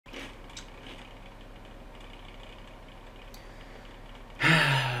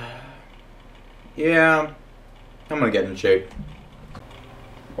Yeah, I'm gonna get in shape.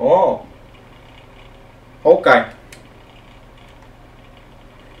 Oh. Okay.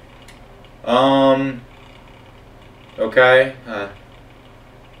 Okay.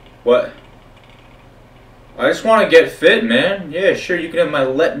 What? I just want to get fit, man. Yeah, sure, you can have my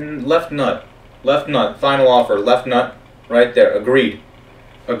left nut. Left nut. Final offer. Left nut. Right there. Agreed.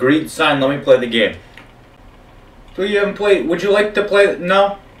 Agreed. Sign. Let me play the game. So you haven't played. Would you like to play?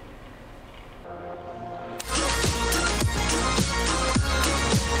 No?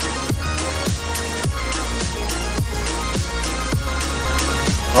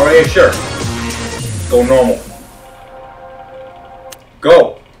 Alright, sure. Go normal.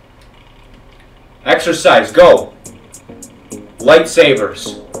 Go. Exercise. Go.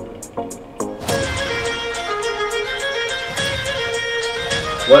 Lightsabers.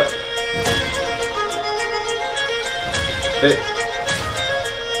 What? Fit.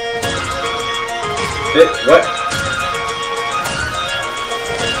 What?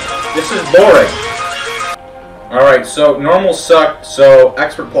 This is boring. Alright, so normal suck, so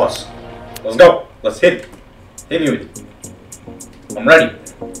expert plus. Let's go. Let's hit. Hit me with it. I'm ready.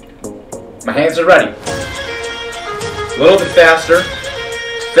 My hands are ready. A little bit faster.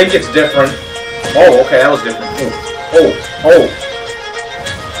 Think it's different. Oh, okay, that was different. Oh.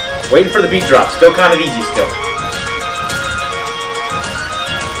 Waiting for the beat drop. Still kind of easy still.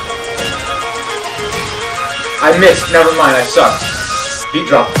 I missed. Never mind. I suck. Beat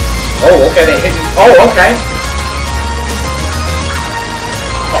drop. Oh, okay. They hit me. Oh, okay.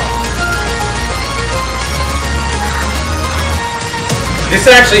 This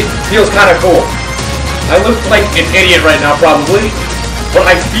actually feels kind of cool. I look like an idiot right now, probably, but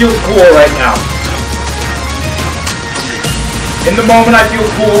I feel cool right now. In the moment, I feel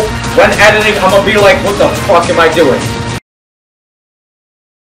cool. When editing, I'm gonna be like, what the fuck am I doing?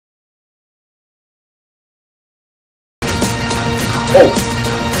 Oh.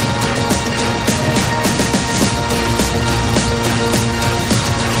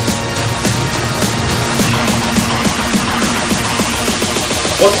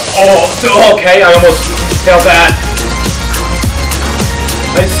 What? Oh, okay, I almost failed that.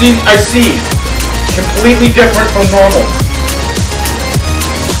 I see. Completely different from normal.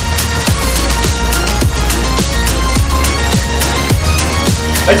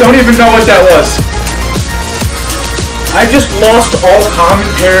 I don't even know what that was. I just lost all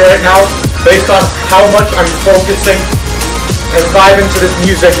commentary right now based on how much I'm focusing and vibing to this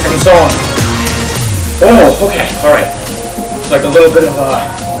music and song. Oh, okay, alright. Like a little bit of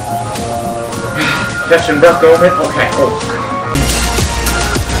a catch and breath moment. Okay. Oh.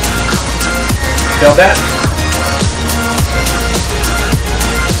 Feel that?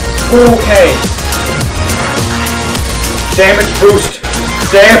 Okay. Damage boost.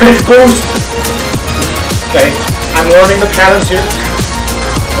 Damage boost. Okay. I'm learning the patterns here.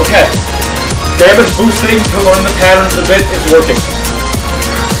 Okay. Damage boosting to learn the patterns a bit is working.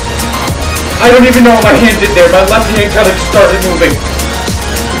 I don't even know what my hand did there. My left hand kind of started moving.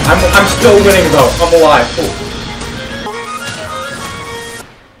 I'm still winning though. I'm alive. Oh.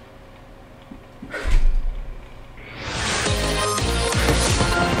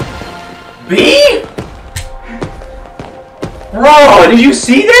 B? Bro, did you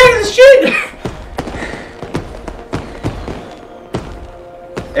see that? This shit?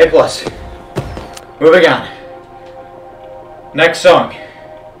 A plus. Moving on. Next song.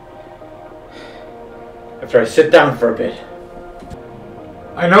 After I sit down for a bit.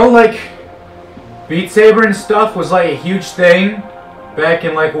 I know, like, Beat Saber and stuff was like a huge thing back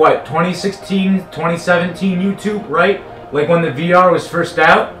in like what, 2016, 2017 YouTube, right? Like when the VR was first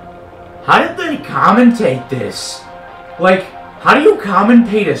out. How did they commentate this? Like, how do you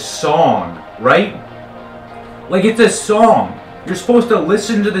commentate a song, right? Like, it's a song. You're supposed to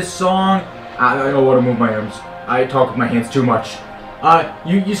listen to this song. I don't want to move my arms. I talk with my hands too much.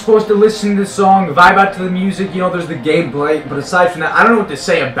 You're supposed to listen to the song, vibe out to the music, you know, there's the gameplay, but aside from that, I don't know what to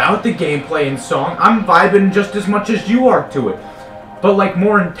say about the gameplay and song. I'm vibing just as much as you are to it. But, like,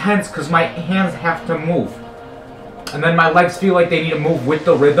 more intense, because my hands have to move. And then my legs feel like they need to move with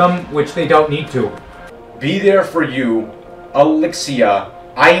the rhythm, which they don't need to. Be there for you, Alexia,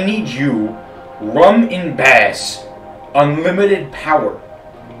 I need you, rum in bass, unlimited power.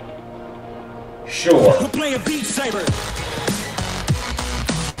 Sure. We're playing Beat Saber.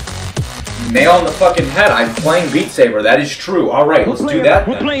 Nail on the fucking head. I'm playing Beat Saber. That is true. All right, let's do that.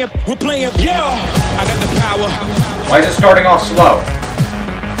 We're playing. Yeah. I got the power. Why is it starting off slow?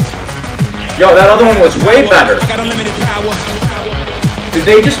 Yo, that other one was way better. I got unlimited power. Did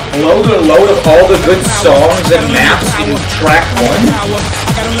they just blow the load of all the good songs and maps in track 1?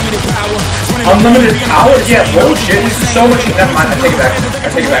 Unlimited power? Yeah, bullshit. This is so much. Never mind, I take it back. I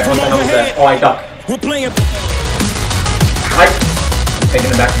take it back. What the hell was that? Oh, I duck. I'm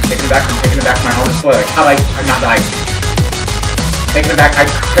taking it back. I'm taking it back. I'm taking it back. My heart is slow. Like, how did I'm not dying. Taking it back. I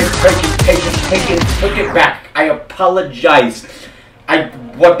take it back. I apologize.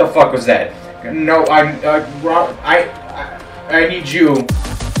 What the fuck was that? No, I need you.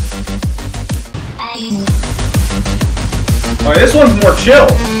 Oh, this one's more chill.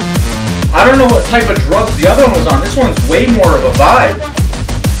 I don't know what type of drugs the other one was on. This one's way more of a vibe.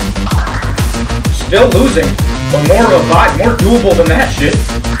 Still losing, but more of a vibe. More doable than that shit.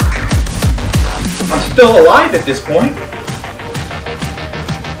 I'm still alive at this point.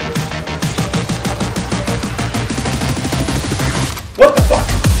 What the fuck?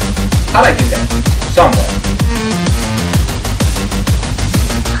 How'd I do that? Somewhere.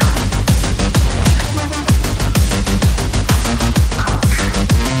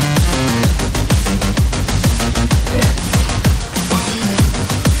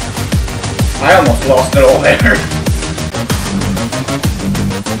 I almost lost it all there.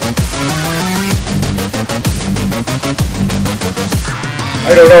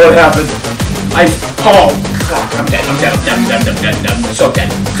 I don't know what happened. Oh, fuck, I'm dead, I'm dead, I'm dead, I'm dead, I'm dead, I'm dead. So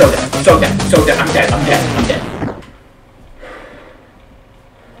dead, so dead, so dead, so dead, I'm dead, I'm dead, I'm dead.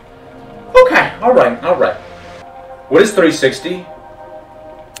 Okay, alright, alright. What is 360?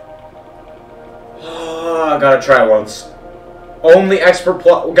 I gotta try it once. Only expert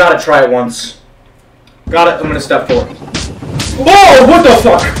plot. Gotta try it once. Got it. I'm gonna step forward. Whoa! What the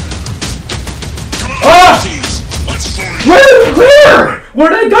fuck? Ah! Where? Where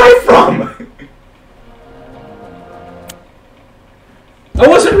did I die from? I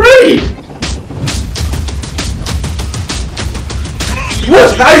wasn't ready.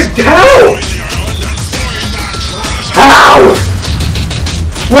 What? How? How?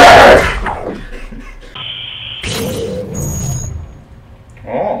 Where?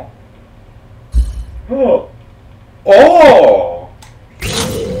 Oh. Oh. Oh.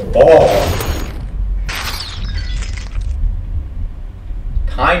 Oh.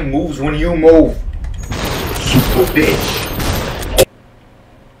 Time moves when you move. Stupid bitch.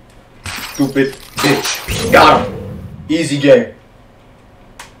 Stupid bitch. Got him. Easy game.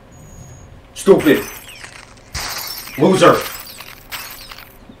 Stupid. Loser.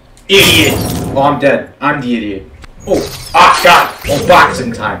 Idiot. Oh, I'm dead. I'm the idiot. Oh. Ah, God. Oh,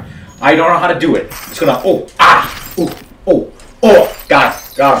 boxing time. I don't know how to do it. It's gonna. Oh. Ah. Oh. Oh. Oh. Got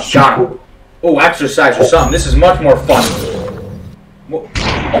it. Got it. Got it. Oh, exercise or something. This is much more fun. Oh.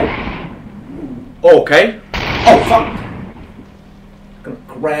 Okay. Oh, fuck. I'm gonna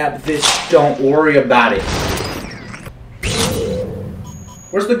grab this. Don't worry about it.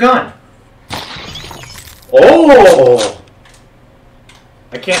 Where's the gun? Oh!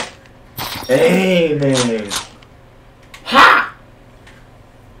 I can't. Aiming. Ha!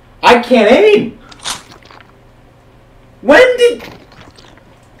 I can't aim. When did?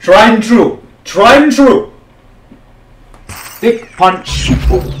 Tried and true. Tried and true. Big punch.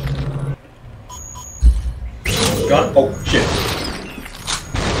 Gun. Oh shit.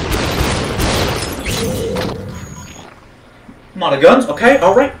 I'm out of guns. Okay.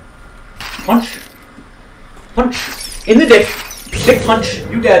 All right. Punch. Punch. In the dick. Dick punch.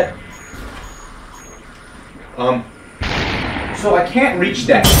 You dead. So I can't reach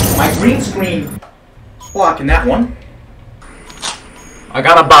that. My green screen blocking that one. I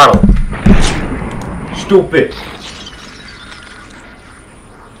got a bottle. Stupid.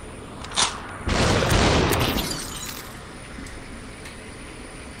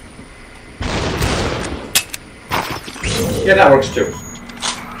 Yeah, that works too.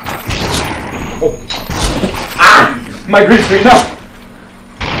 Oh. Ah! My green screen, no!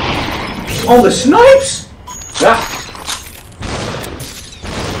 Oh, the snipes! Yeah.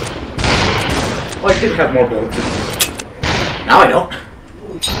 Oh, I did have more bullets. Now I don't.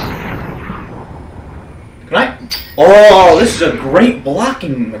 Can I? Oh, this is a great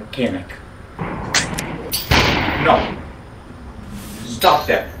blocking mechanic. No. Stop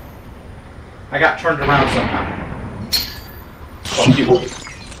that. I got turned around somehow. Fuck you.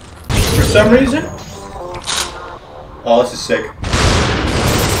 For some reason? Oh, this is sick.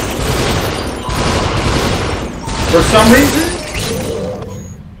 For some reason?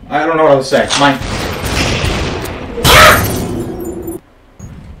 I don't know what I was saying. Mine.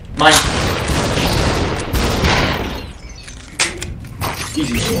 Mine.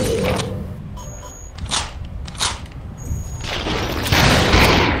 Easy.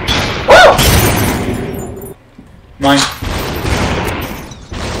 Woo! Mine.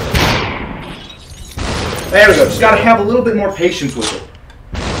 There we go. Just gotta have a little bit more patience with it.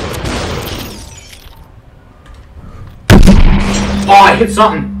 Oh, I hit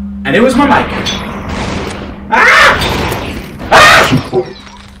something. And it was my mic. Ah! Ah!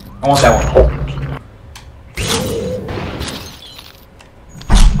 I want that one.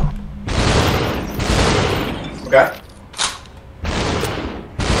 Okay.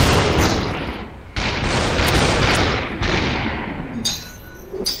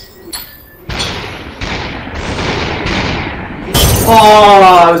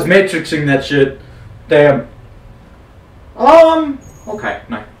 Oh, I was matrixing that shit. Damn. Okay,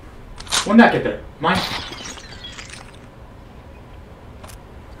 nice. When did that get there? Mine?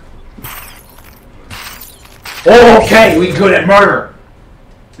 Oh, okay, we good at murder.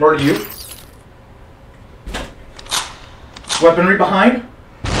 Murder you. Weaponry behind.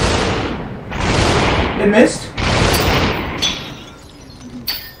 It missed.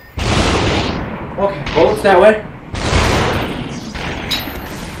 Okay, bullets that way.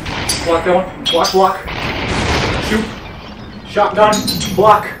 Block that one. Block, block. Shoot. Shotgun.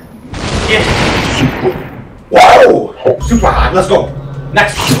 Block. Yeah. Whoa! Super high. Let's go.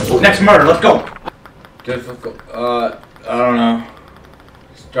 Next murder. Let's go. Difficult. I don't know.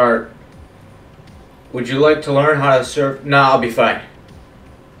 Start. Would you like to learn how to surf? Nah, I'll be fine.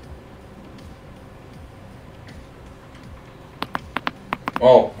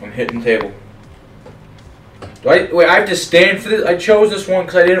 Oh, I'm hitting table. Wait, I have to stand for this? I chose this one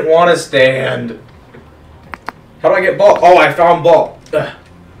because I didn't want to stand. How do I get ball? Oh, I found ball.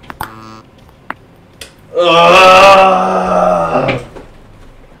 Ugh.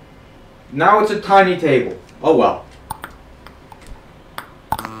 Now it's a tiny table. Oh well.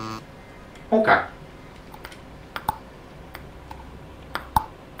 Okay.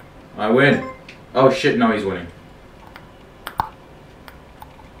 I win. Oh shit, no, he's winning.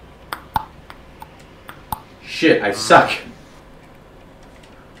 Shit, I suck.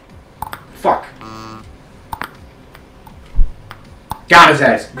 Fuck. Got his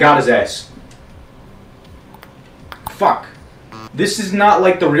ass. Got his ass. Fuck. This is not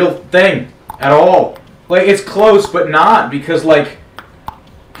like the real thing at all. Like, it's close, but not, because like,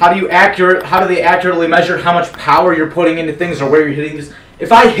 how do they accurately measure how much power you're putting into things or where you're hitting this?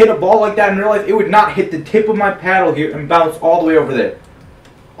 If I hit a ball like that in real life, it would not hit the tip of my paddle here and bounce all the way over there.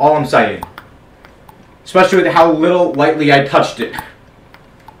 All I'm saying. Especially with how lightly I touched it.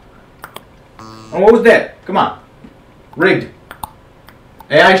 And what was that? Come on. Rigged.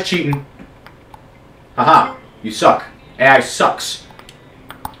 AI's cheating. Haha. You suck. AI sucks.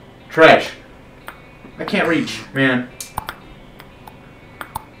 Trash. I can't reach, man.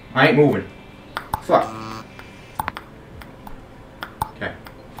 I ain't moving. Fuck. Okay.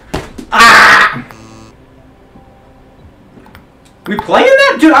 Ah! We playing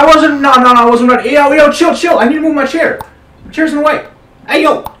that? Dude, I wasn't... No, I wasn't ready. Yo, chill. I need to move my chair. My chair's in the way. Hey,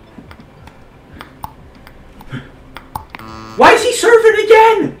 yo. Why is he surfing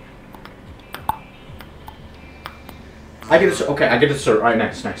again? I get to... Okay, I get to surf. Alright,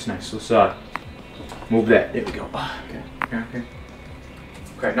 nice. Let's, move that. There we go. Okay.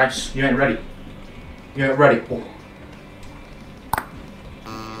 Okay, nice. You ain't ready. Oh.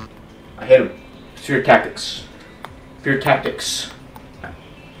 I hit him. Fear tactics.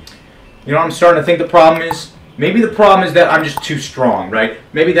 You know what I'm starting to think the problem is? Maybe the problem is that I'm just too strong, right?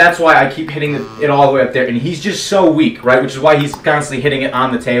 Maybe that's why I keep hitting it all the way up there, and he's just so weak, right? Which is why he's constantly hitting it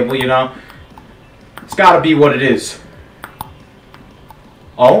on the table, you know? It's gotta be what it is.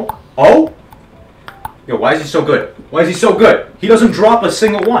 Oh? Yo, why is he so good? He doesn't drop a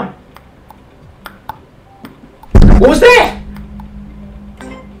single one. What was that?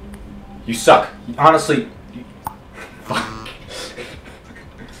 You suck. Honestly...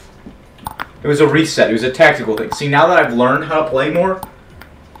 It was a reset. It was a tactical thing. See, now that I've learned how to play more,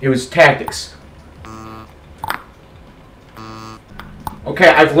 it was tactics. Okay,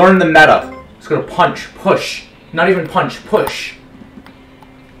 I've learned the meta. It's gonna punch, push. Not even punch, push.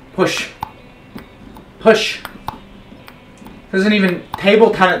 Push. Isn't even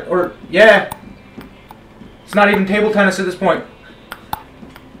table tennis, or, yeah. It's not even table tennis at this point.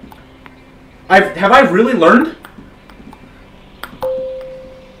 Have I really learned?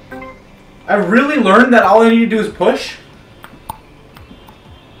 I've really learned that all I need to do is push?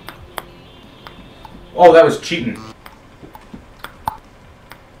 Oh, that was cheating.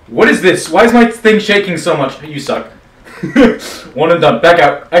 What is this? Why is my thing shaking so much? You suck. One and done. Back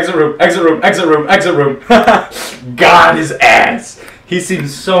out. Exit room. Got his ass. He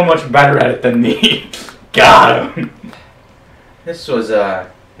seems so much better at it than me. Got him. This was an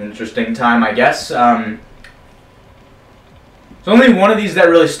interesting time, I guess. There's only one of these that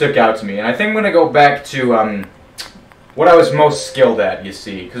really stuck out to me, and I think I'm going to go back to what I was most skilled at, you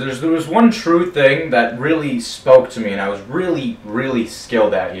see. Because there was one true thing that really spoke to me, and I was really, really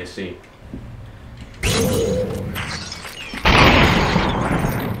skilled at, you see.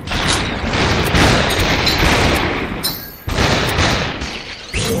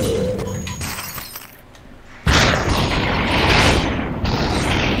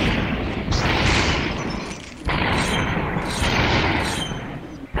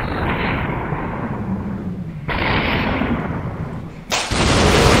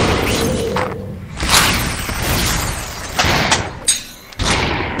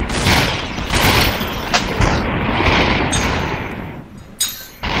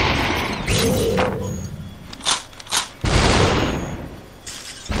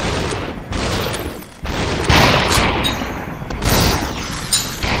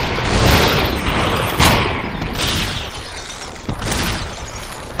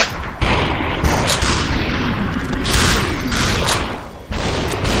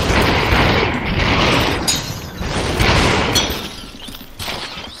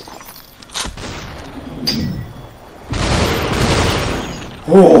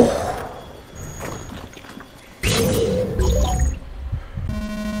 Oh.